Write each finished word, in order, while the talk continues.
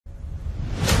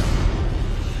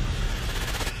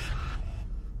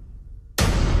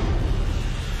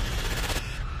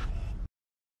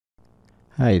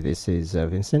Hi, this is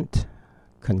Vincent,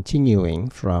 continuing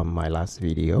from my last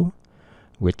video,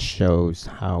 which shows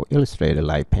how Illustrator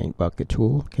Live Paint bucket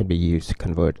tool can be used to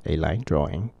convert a line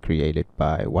drawing created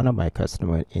by one of my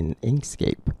customers in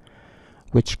Inkscape,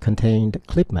 which contained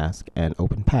clip mask and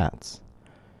open paths,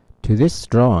 to this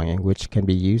drawing, which can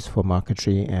be used for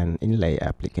marquetry and inlay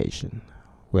application,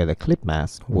 where the clip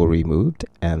mask were removed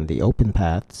and the open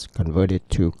paths converted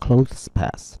to clothes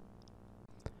paths.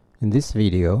 In this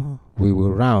video, we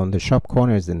will round the sharp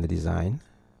corners in the design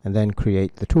and then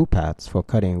create the toolpaths for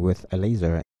cutting with a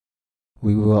laser.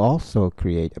 We will also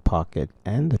create a pocket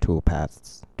and the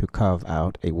toolpaths to carve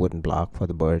out a wooden block for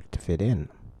the bird to fit in.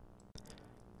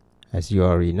 As you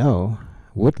already know,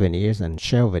 wood veneers and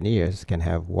shell veneers can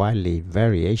have widely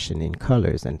variation in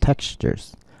colors and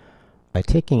textures. By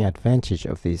taking advantage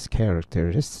of these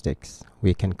characteristics,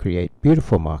 we can create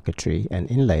beautiful marquetry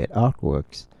and inlaid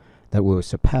artworks that will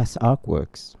surpass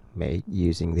artworks made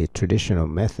using the traditional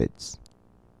methods.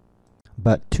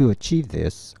 But to achieve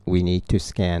this, we need to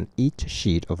scan each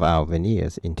sheet of our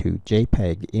veneers into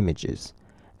JPEG images,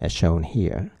 as shown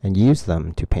here, and use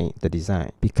them to paint the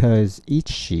design. Because each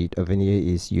sheet of veneer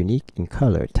is unique in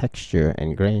color, texture,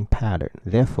 and grain pattern,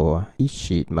 therefore, each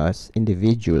sheet must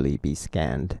individually be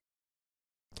scanned.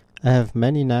 I have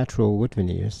many natural wood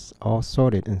veneers, all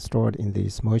sorted and stored in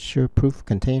these moisture-proof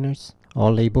containers,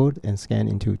 all labeled and scanned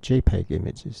into JPEG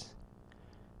images.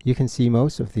 You can see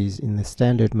most of these in the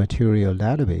standard material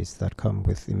database that come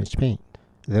with ImagePaint.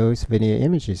 Those veneer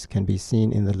images can be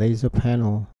seen in the laser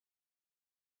panel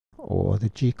or the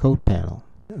G-code panel.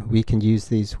 We can use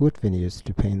these wood veneers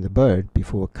to paint the bird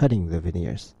before cutting the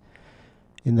veneers.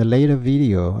 In the later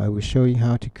video, I will show you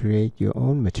how to create your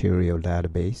own material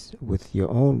database with your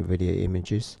own veneer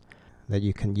images that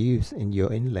you can use in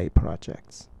your inlay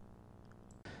projects.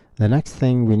 The next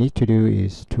thing we need to do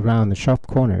is to round the sharp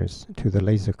corners to the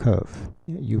laser curve.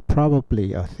 You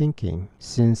probably are thinking,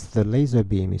 since the laser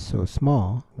beam is so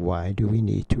small, why do we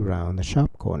need to round the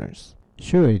sharp corners?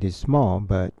 Sure, it is small,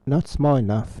 but not small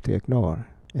enough to ignore.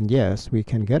 And yes, we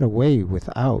can get away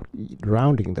without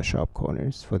rounding the sharp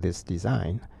corners for this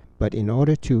design, but in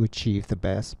order to achieve the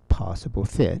best possible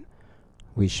fit,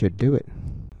 we should do it.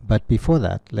 But before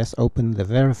that, let's open the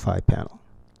Verify panel.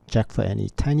 Check for any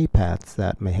tiny paths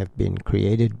that may have been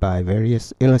created by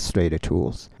various Illustrator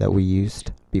tools that we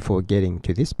used before getting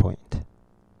to this point.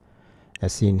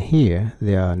 As seen here,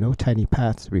 there are no tiny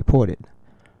paths reported,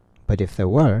 but if there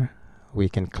were, we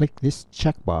can click this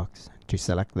checkbox to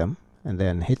select them and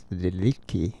then hit the delete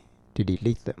key to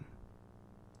delete them.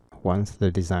 Once the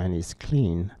design is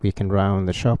clean, we can round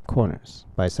the sharp corners.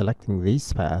 By selecting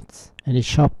these paths, any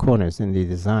sharp corners in the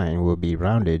design will be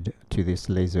rounded to this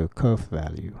laser curve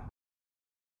value.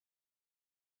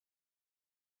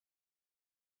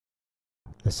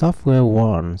 The software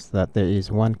warns that there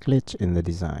is one glitch in the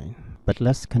design, but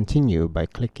let's continue by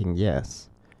clicking yes.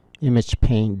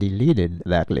 ImagePaint deleted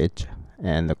that glitch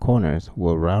and the corners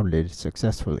were rounded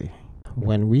successfully.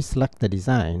 When we select the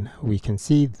design, we can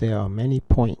see there are many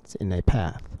points in a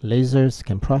path. Lasers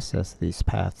can process these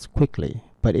paths quickly,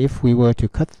 but if we were to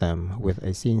cut them with a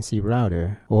CNC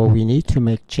router, or we need to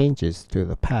make changes to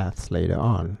the paths later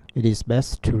on, it is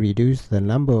best to reduce the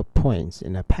number of points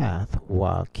in a path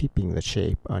while keeping the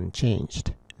shape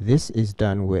unchanged. This is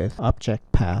done with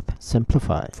Object Path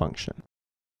Simplify function.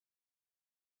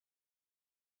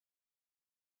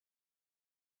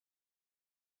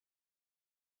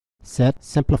 Set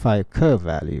Simplify Curve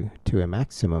value to a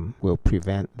maximum will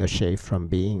prevent the shape from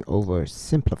being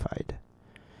oversimplified.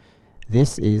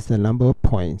 This is the number of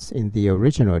points in the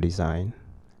original design,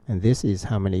 and this is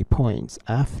how many points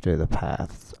after the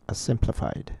paths are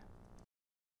simplified.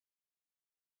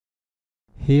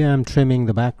 Here I'm trimming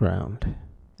the background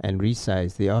and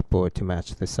resize the artboard to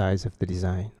match the size of the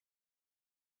design.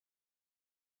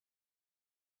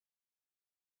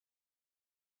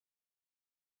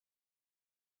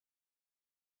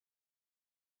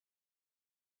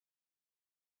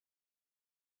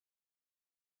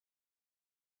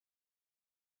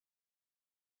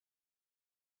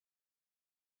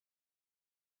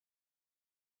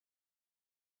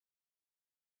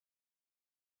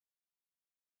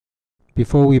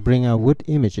 Before we bring our wood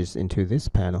images into this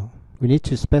panel, we need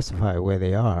to specify where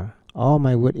they are. All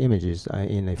my wood images are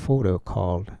in a folder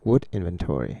called Wood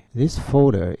Inventory. This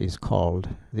folder is called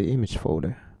the Image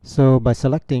folder. So by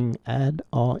selecting Add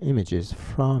All Images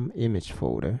from Image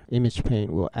folder, ImagePaint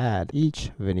will add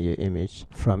each veneer image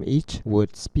from each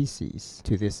wood species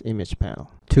to this image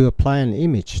panel. To apply an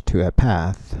image to a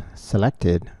path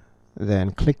selected,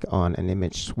 then click on an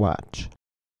image swatch.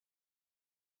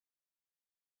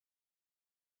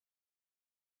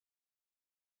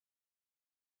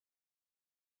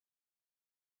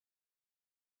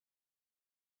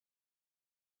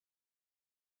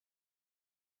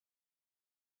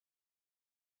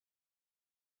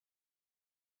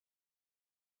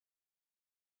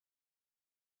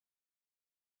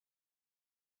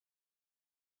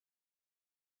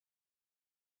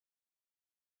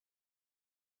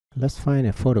 Let's find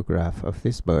a photograph of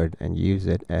this bird and use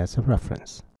it as a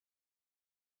reference.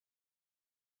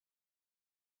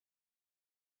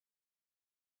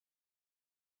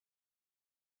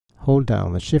 Hold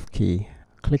down the Shift key,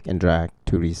 click and drag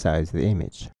to resize the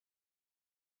image.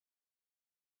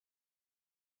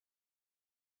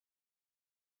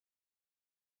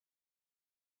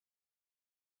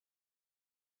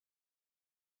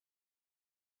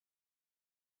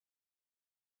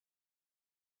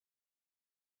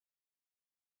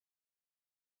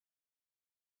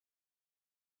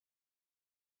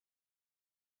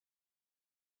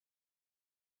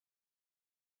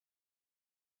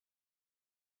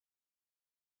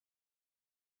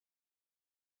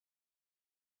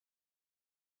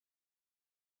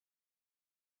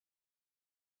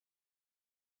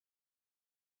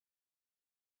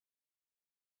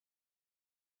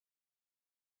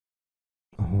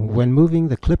 When moving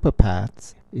the clipper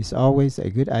paths, it's always a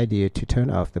good idea to turn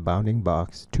off the bounding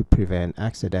box to prevent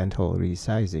accidental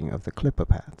resizing of the clipper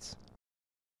paths.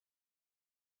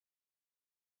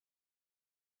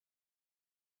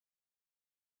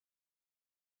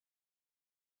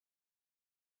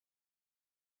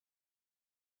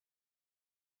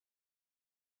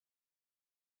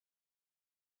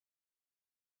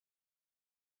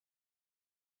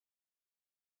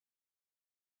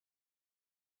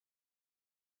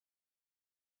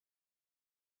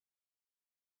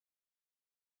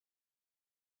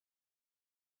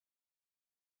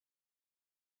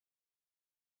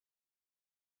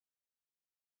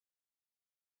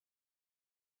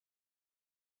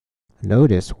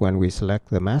 Notice when we select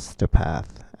the master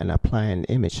path and apply an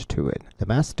image to it, the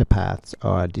master paths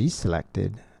are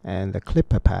deselected and the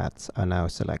clipper paths are now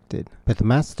selected. But the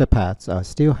master paths are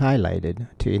still highlighted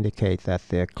to indicate that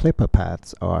their clipper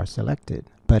paths are selected.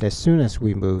 But as soon as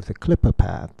we move the clipper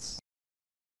paths,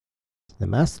 the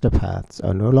master paths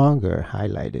are no longer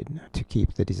highlighted to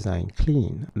keep the design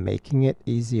clean, making it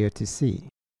easier to see.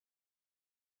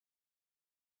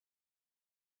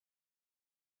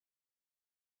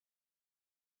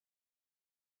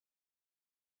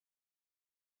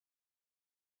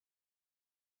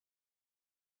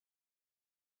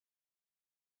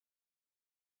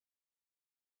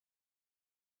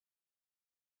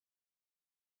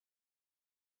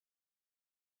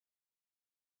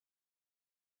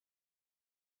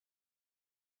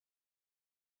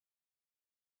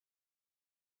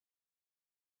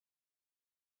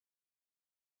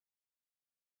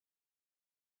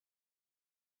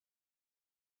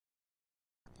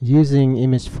 Using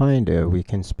Image Finder, we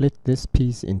can split this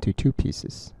piece into two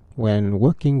pieces. When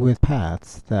working with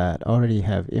paths that already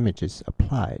have images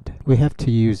applied, we have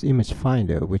to use Image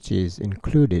Finder, which is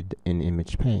included in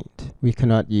ImagePaint. We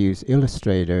cannot use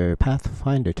Illustrator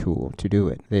Pathfinder tool to do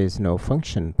it. There is no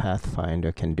function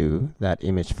Pathfinder can do that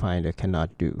Image Finder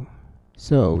cannot do.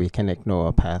 So we can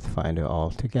ignore Pathfinder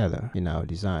altogether in our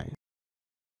design.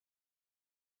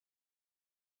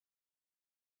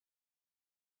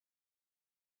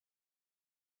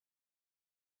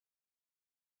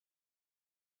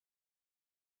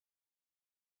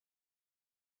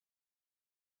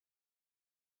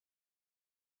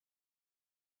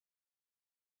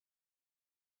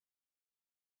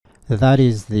 That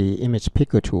is the Image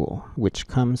Picker tool, which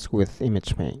comes with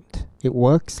ImagePaint. It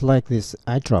works like this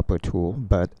eyedropper tool,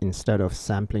 but instead of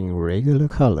sampling regular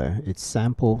color, it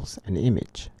samples an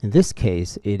image. In this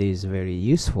case, it is very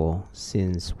useful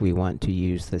since we want to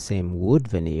use the same wood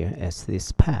veneer as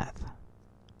this path.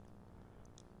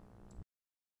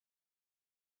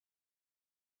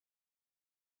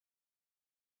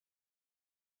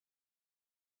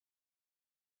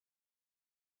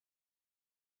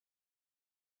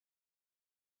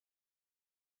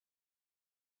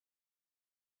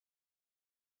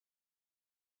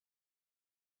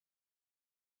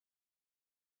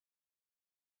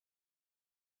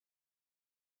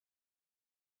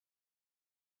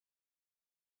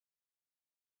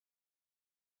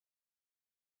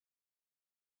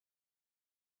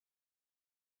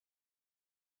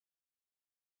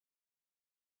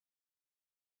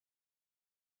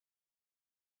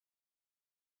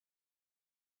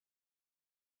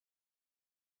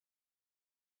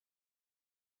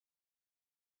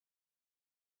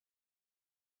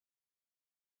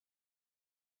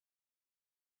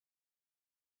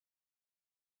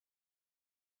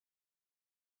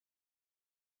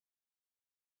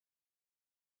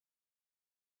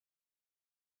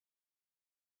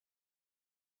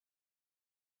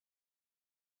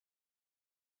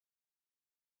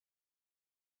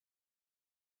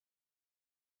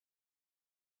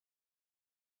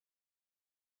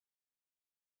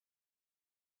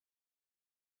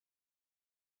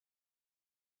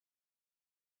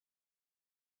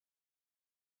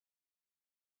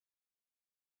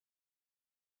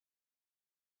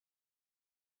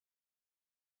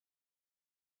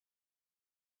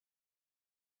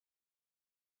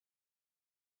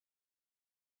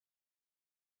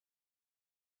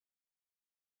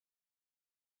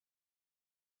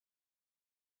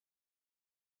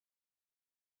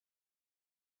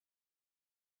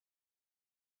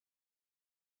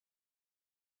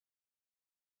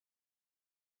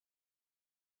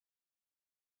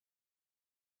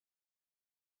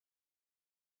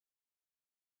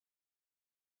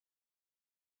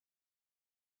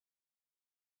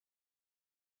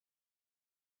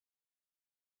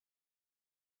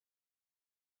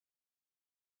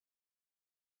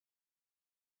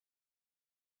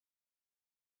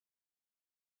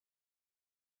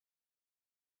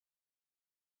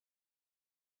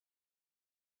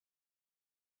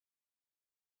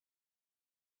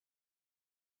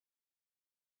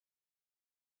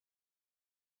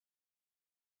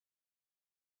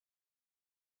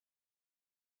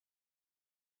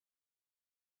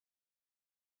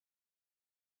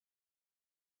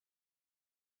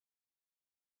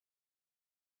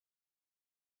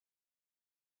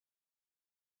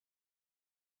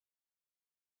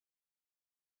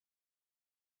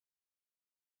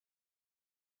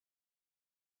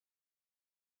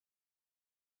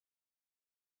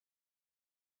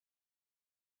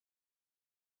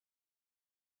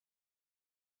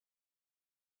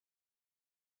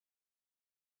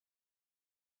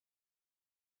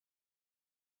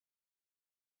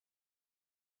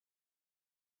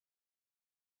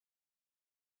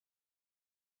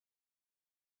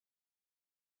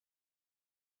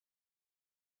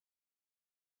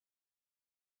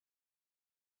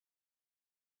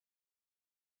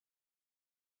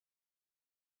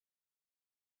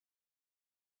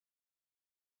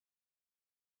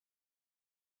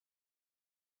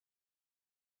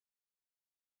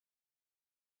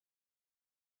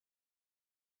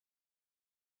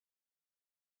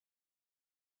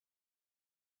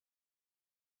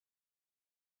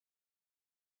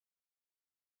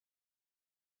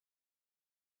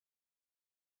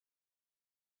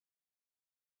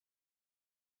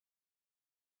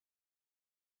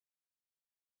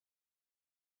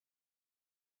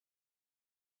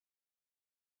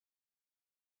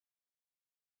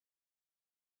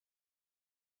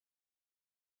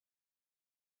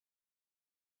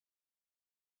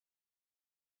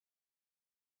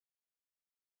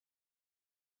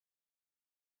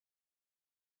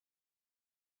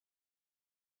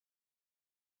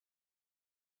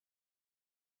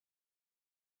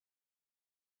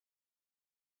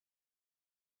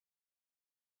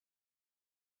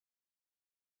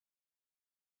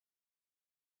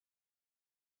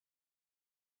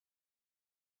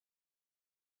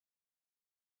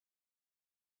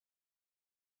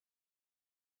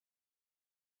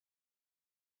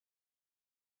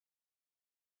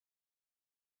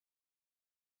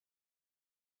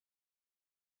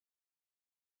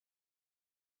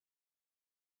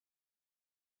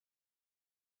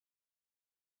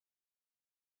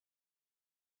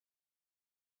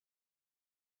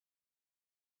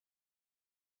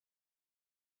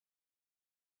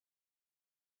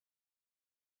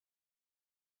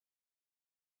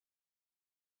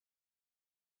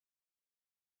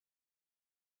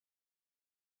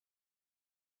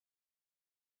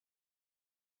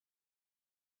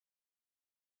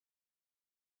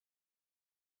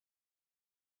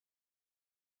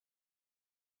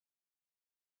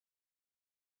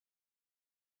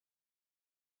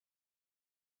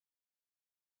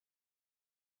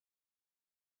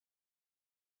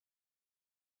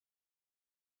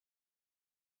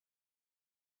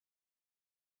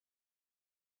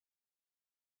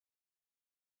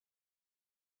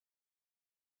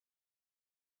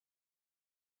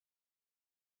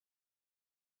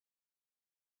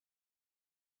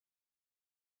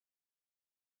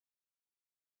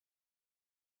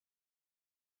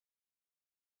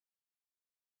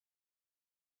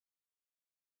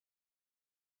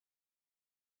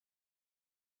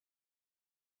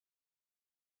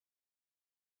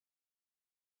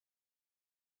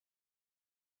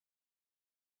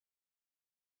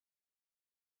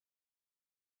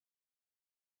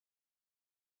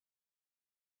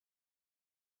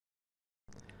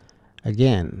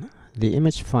 Again, the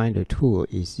Image Finder tool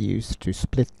is used to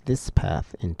split this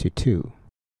path into two.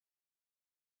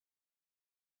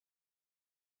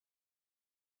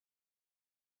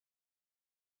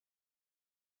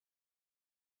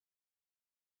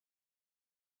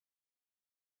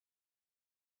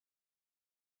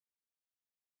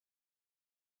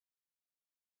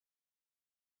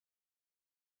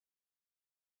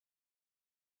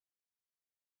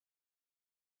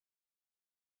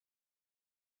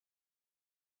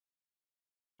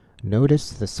 Notice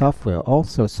the software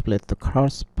also split the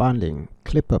corresponding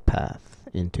clipper path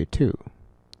into two.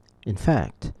 In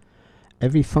fact,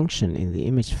 every function in the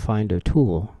Image Finder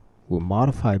tool will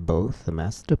modify both the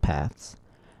master paths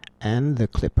and the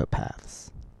clipper paths.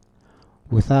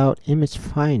 Without Image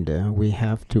Finder, we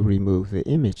have to remove the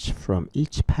image from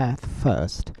each path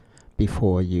first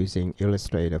before using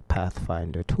Illustrator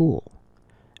Pathfinder tool,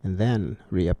 and then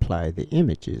reapply the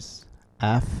images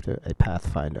after a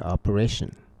Pathfinder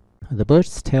operation. The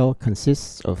bird's tail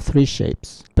consists of three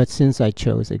shapes, but since I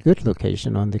chose a good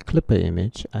location on the clipper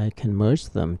image, I can merge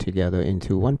them together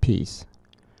into one piece.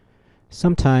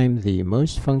 Sometimes the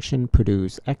merge function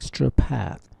produces extra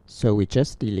paths, so we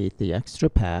just delete the extra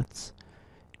paths,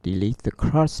 delete the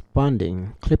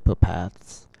corresponding clipper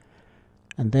paths,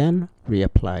 and then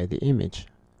reapply the image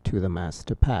to the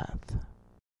master path.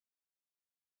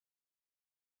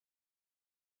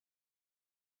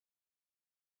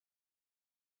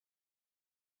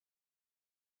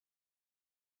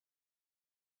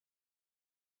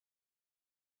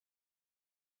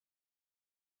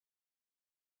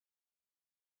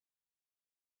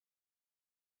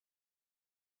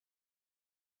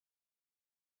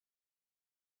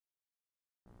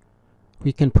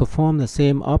 We can perform the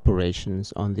same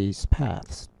operations on these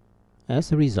paths.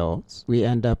 As a result, we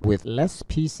end up with less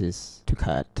pieces to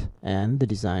cut, and the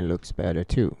design looks better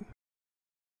too.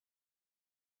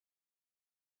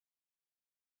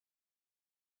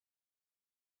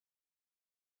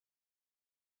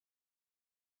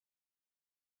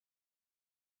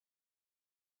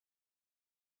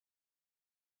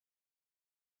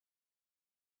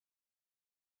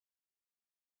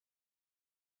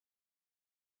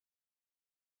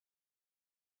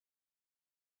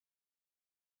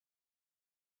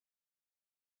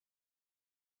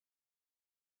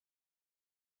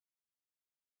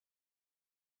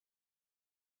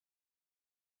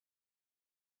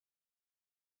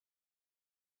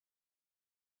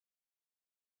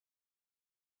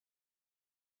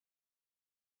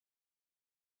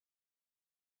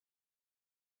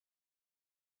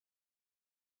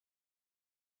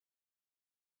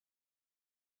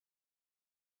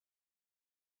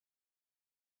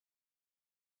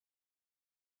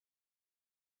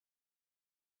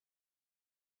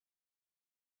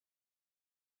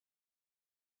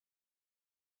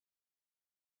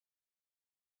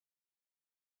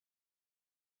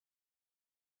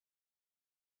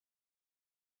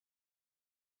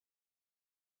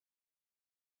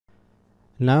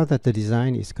 Now that the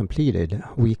design is completed,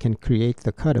 we can create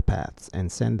the cutter paths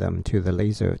and send them to the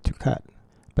laser to cut.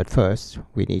 But first,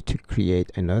 we need to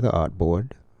create another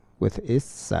artboard with its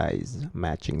size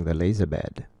matching the laser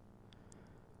bed.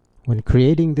 When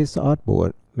creating this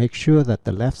artboard, make sure that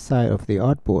the left side of the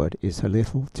artboard is a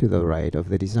little to the right of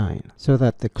the design, so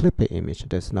that the clipper image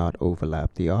does not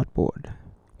overlap the artboard.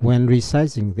 When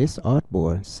resizing this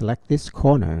artboard, select this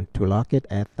corner to lock it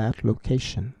at that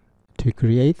location. To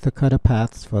create the cutter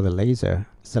paths for the laser,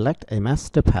 select a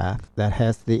master path that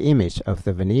has the image of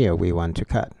the veneer we want to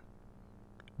cut.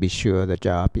 Be sure the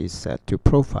job is set to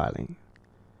profiling.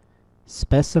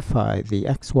 Specify the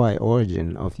XY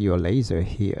origin of your laser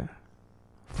here.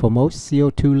 For most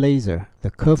CO2 laser, the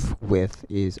curve width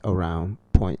is around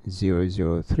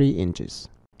 0.003 inches.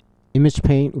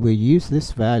 ImagePaint will use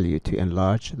this value to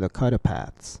enlarge the cutter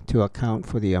paths to account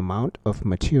for the amount of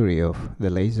material the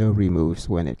laser removes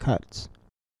when it cuts.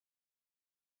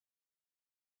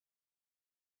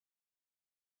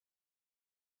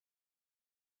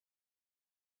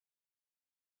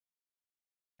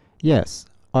 Yes,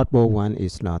 artboard 1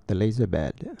 is not the laser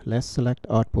bed. Let's select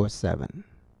artboard 7.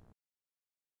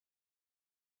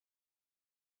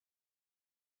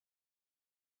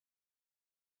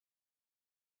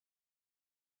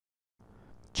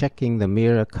 Checking the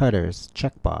Mirror Cutters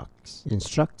checkbox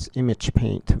instructs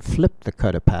ImagePaint to flip the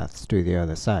cutter paths to the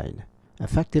other side,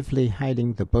 effectively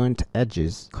hiding the burnt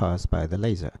edges caused by the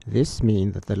laser. This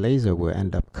means that the laser will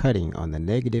end up cutting on the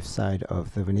negative side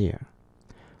of the veneer.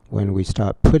 When we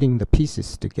start putting the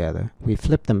pieces together, we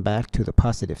flip them back to the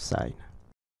positive side.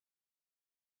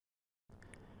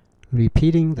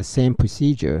 Repeating the same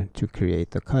procedure to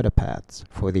create the cutter paths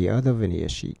for the other veneer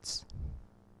sheets.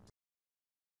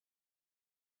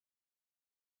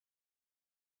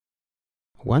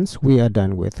 Once we are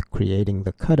done with creating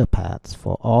the cutter paths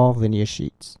for all veneer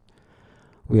sheets,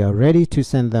 we are ready to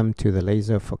send them to the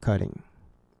laser for cutting.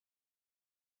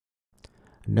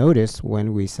 Notice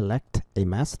when we select a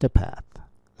master path,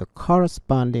 the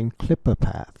corresponding clipper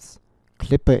paths,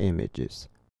 clipper images,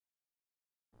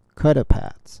 cutter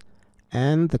paths,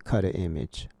 and the cutter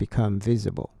image become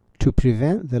visible. To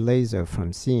prevent the laser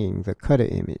from seeing the cutter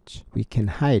image, we can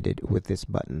hide it with this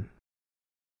button.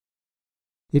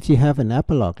 If you have an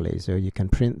epilogue laser, you can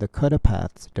print the cutter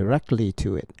paths directly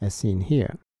to it, as seen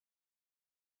here.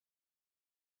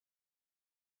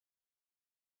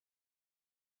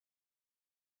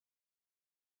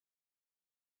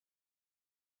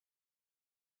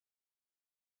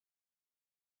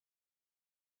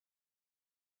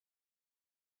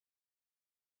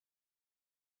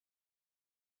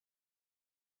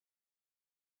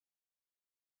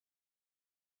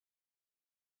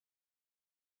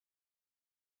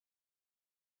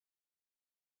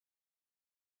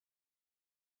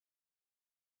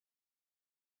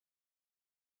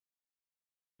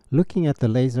 Looking at the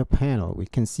laser panel, we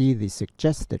can see the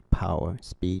suggested power,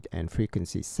 speed, and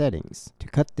frequency settings to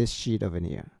cut this sheet of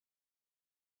veneer.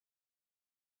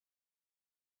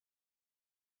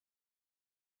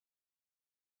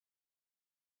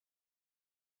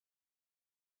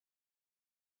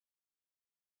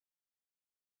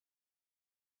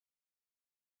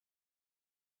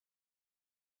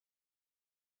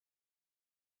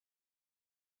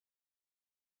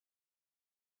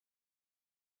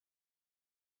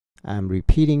 I'm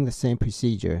repeating the same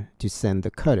procedure to send the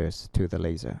cutters to the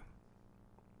laser.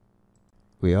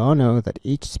 We all know that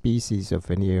each species of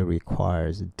veneer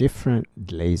requires different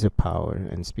laser power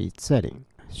and speed setting.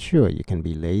 Sure, you can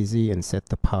be lazy and set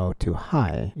the power to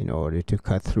high in order to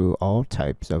cut through all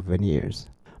types of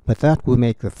veneers. But that will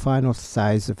make the final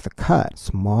size of the cut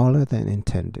smaller than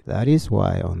intended. That is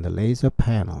why on the laser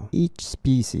panel, each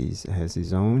species has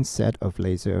its own set of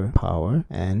laser power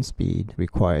and speed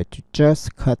required to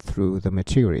just cut through the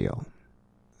material.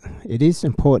 It is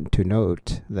important to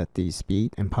note that the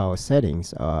speed and power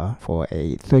settings are for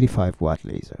a 35-watt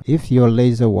laser. If your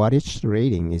laser wattage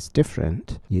rating is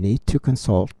different, you need to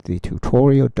consult the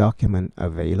tutorial document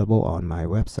available on my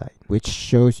website, which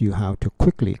shows you how to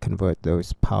quickly convert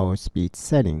those power speed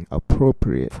settings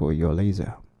appropriate for your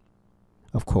laser.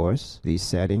 Of course, these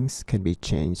settings can be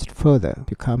changed further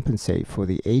to compensate for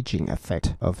the aging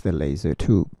effect of the laser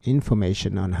tube.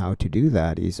 Information on how to do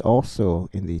that is also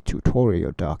in the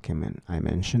tutorial document I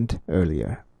mentioned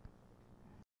earlier.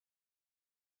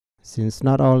 Since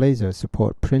not all lasers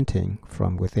support printing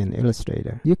from within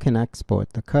Illustrator, you can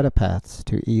export the cutter paths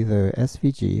to either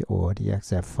SVG or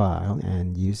DXF file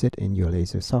and use it in your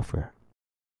laser software.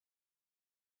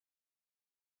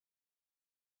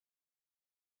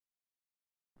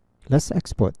 Let's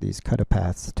export these cutter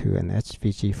paths to an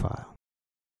SVG file.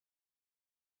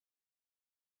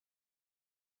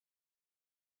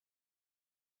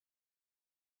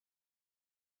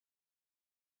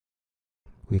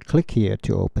 We click here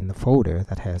to open the folder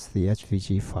that has the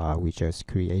SVG file we just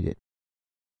created.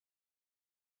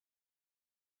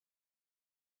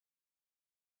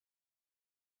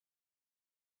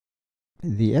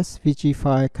 The SVG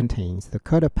file contains the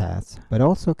cutter paths, but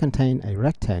also contains a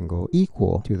rectangle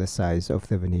equal to the size of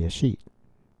the veneer sheet.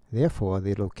 Therefore,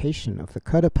 the location of the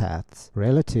cutter paths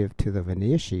relative to the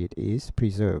veneer sheet is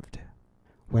preserved.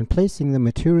 When placing the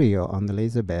material on the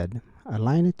laser bed,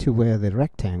 align it to where the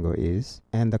rectangle is,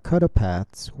 and the cutter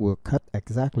paths will cut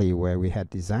exactly where we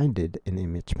had designed it in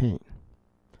ImagePaint.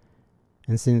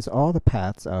 And since all the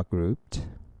paths are grouped,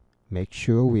 make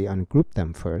sure we ungroup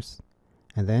them first,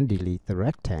 and then delete the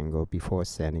rectangle before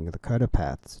sending the cutter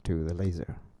paths to the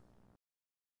laser.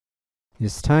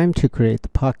 It's time to create the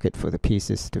pocket for the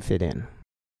pieces to fit in.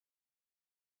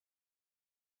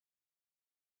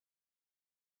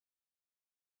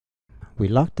 We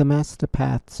locked the master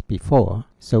paths before,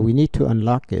 so we need to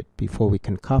unlock it before we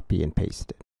can copy and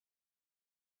paste it.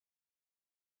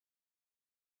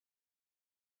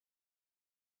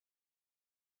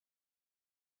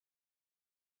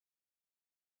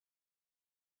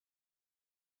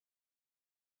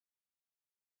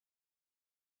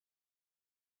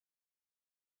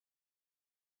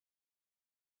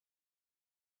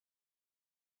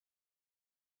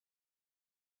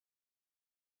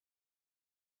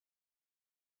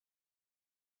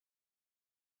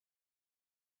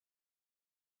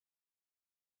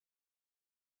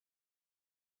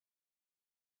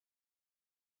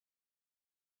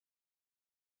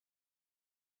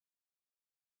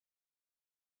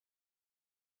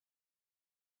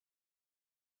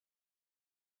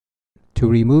 To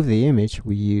remove the image,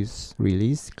 we use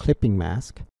Release Clipping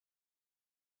Mask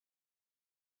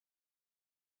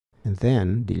and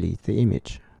then delete the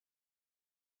image.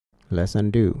 Let's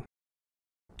undo.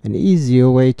 An easier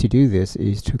way to do this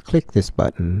is to click this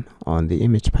button on the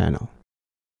image panel.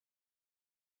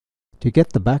 To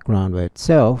get the background by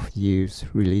itself, use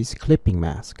Release Clipping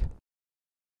Mask.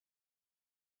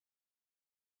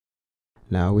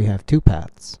 Now we have two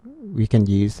paths. We can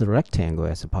use the rectangle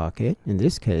as a pocket. In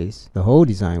this case, the whole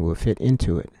design will fit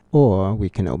into it. Or we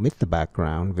can omit the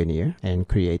background veneer and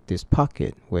create this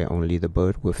pocket where only the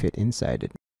bird will fit inside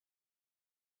it.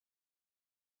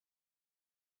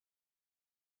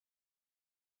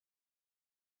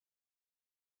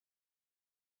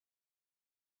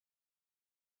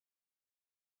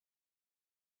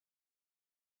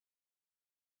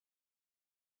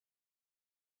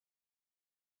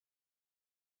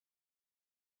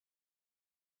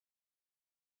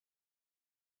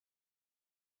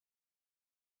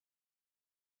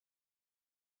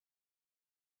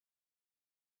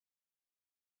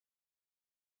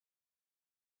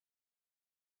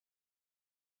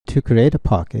 To create a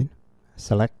pocket,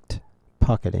 select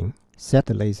Pocketing. Set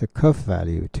the laser curve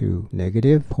value to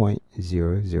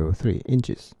 -0.003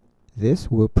 inches. This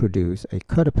will produce a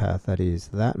cutter path that is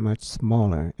that much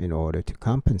smaller in order to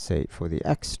compensate for the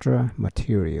extra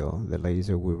material the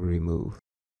laser will remove.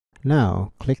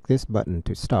 Now click this button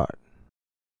to start.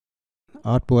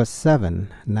 Artboard 7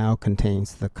 now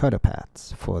contains the cutter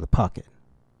paths for the pocket.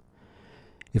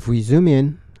 If we zoom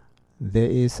in,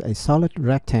 there is a solid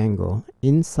rectangle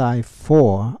inside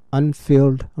 4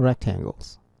 unfilled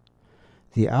rectangles.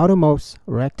 The outermost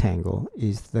rectangle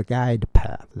is the guide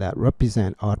path that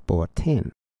represents Artboard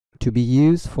 10, to be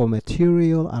used for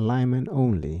material alignment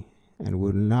only and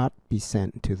will not be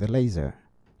sent to the laser,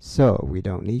 so we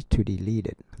don't need to delete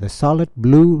it. The solid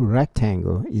blue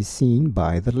rectangle is seen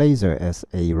by the laser as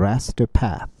a raster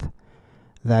path.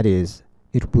 That is,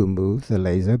 it will move the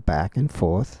laser back and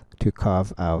forth to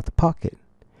carve out the pocket.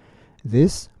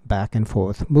 This back and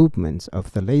forth movements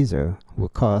of the laser will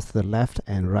cause the left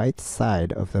and right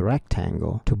side of the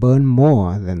rectangle to burn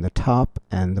more than the top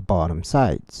and the bottom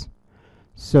sides.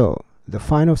 So the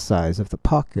final size of the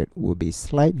pocket will be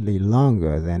slightly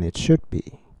longer than it should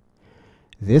be.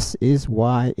 This is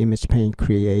why ImagePaint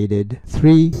created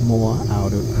 3 more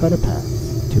outer cutter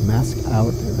paths to mask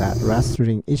out that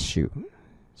rastering issue,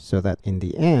 so that in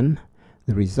the end,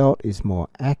 the result is more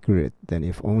accurate than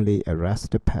if only a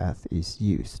raster path is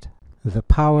used. The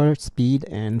power, speed,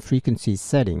 and frequency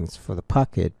settings for the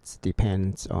pockets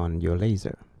depends on your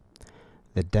laser.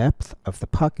 The depth of the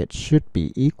pocket should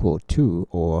be equal to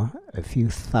or a few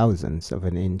thousandths of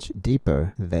an inch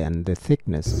deeper than the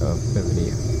thickness of the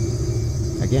veneer.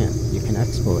 Again, you can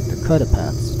export the cutter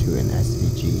paths to an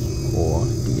SVG or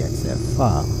DXF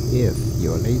file if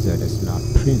your laser does not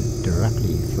print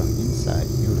directly from inside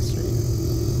Illustrator.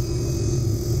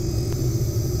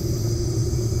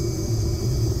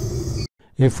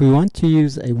 If we want to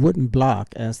use a wooden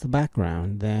block as the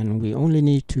background, then we only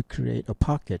need to create a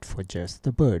pocket for just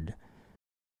the bird.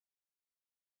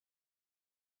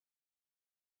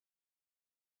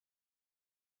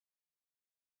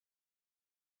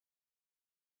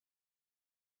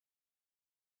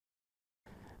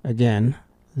 Again,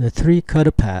 the 3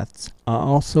 cutter paths are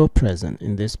also present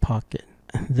in this pocket.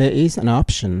 There is an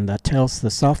option that tells the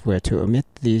software to omit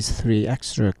these 3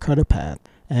 extra cutter paths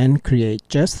and create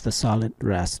just the solid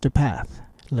raster path.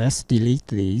 Let's delete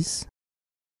these.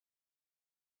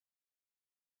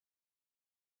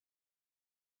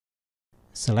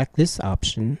 Select this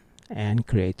option and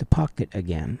create the pocket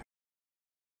again.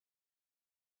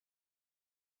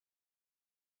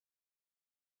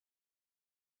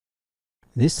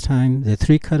 This time the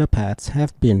 3 cutter paths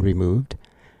have been removed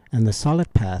and the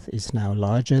solid path is now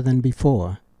larger than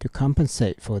before to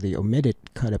compensate for the omitted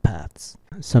cutter paths.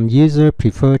 Some users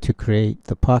prefer to create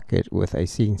the pocket with a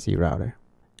CNC router.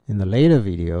 In the later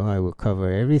video, I will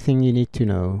cover everything you need to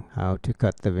know how to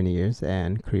cut the veneers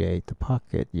and create the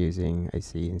pocket using a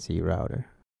CNC router.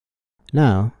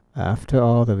 Now, after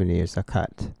all the veneers are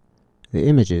cut, the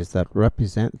images that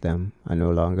represent them are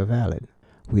no longer valid.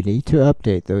 We need to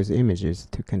update those images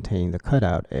to contain the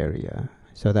cutout area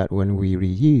so that when we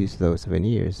reuse those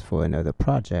veneers for another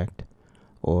project,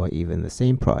 or even the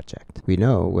same project, we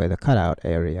know where the cutout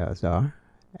areas are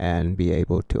and be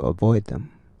able to avoid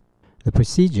them. The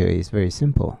procedure is very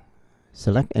simple.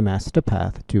 Select a master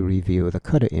path to reveal the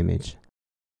cutter image.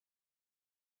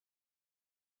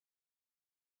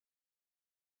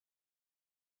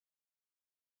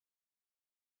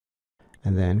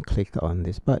 And then click on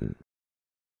this button.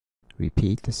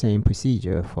 Repeat the same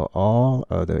procedure for all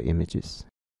other images.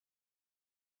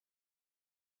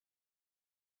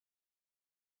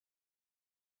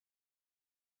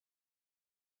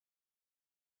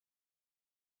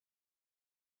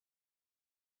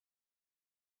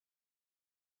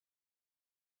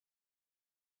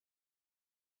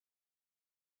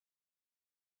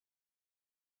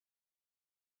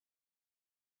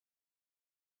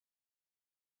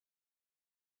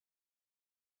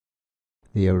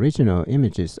 The original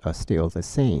images are still the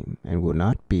same and will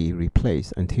not be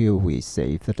replaced until we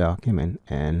save the document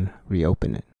and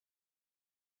reopen it.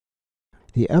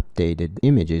 The updated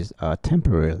images are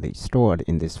temporarily stored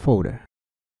in this folder.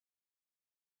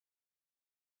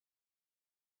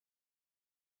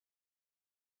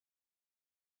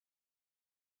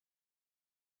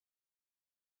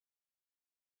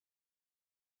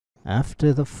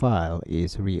 After the file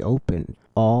is reopened,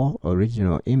 all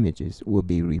original images will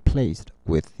be replaced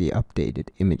with the updated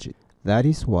images. That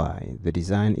is why the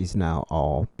design is now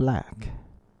all black.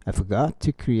 I forgot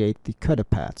to create the cutter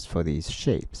paths for these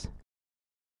shapes.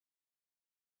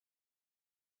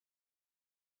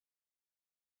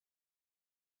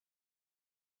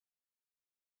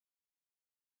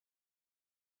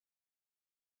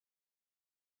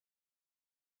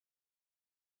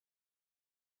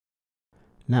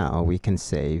 Now we can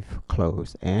save,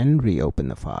 close, and reopen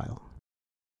the file.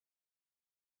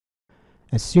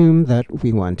 Assume that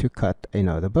we want to cut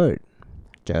another bird.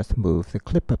 Just move the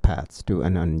clipper paths to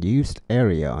an unused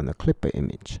area on the clipper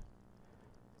image.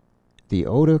 The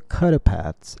older cutter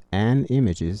paths and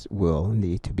images will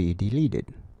need to be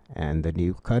deleted, and the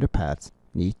new cutter paths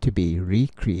need to be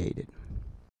recreated.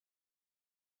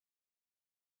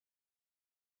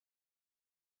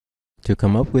 To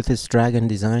come up with this dragon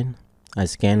design, I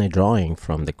scan a drawing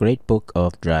from the Great Book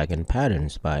of Dragon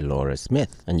Patterns by Laura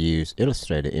Smith and use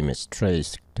Illustrator Image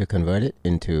Trace to convert it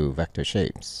into vector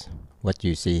shapes. What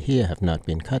you see here have not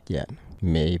been cut yet.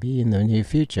 Maybe in the near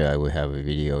future I will have a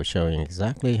video showing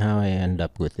exactly how I end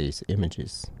up with these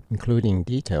images, including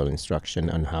detailed instruction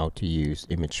on how to use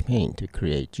ImagePaint to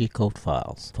create G-code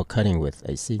files for cutting with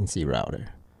a CNC router.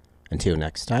 Until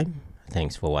next time,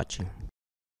 thanks for watching.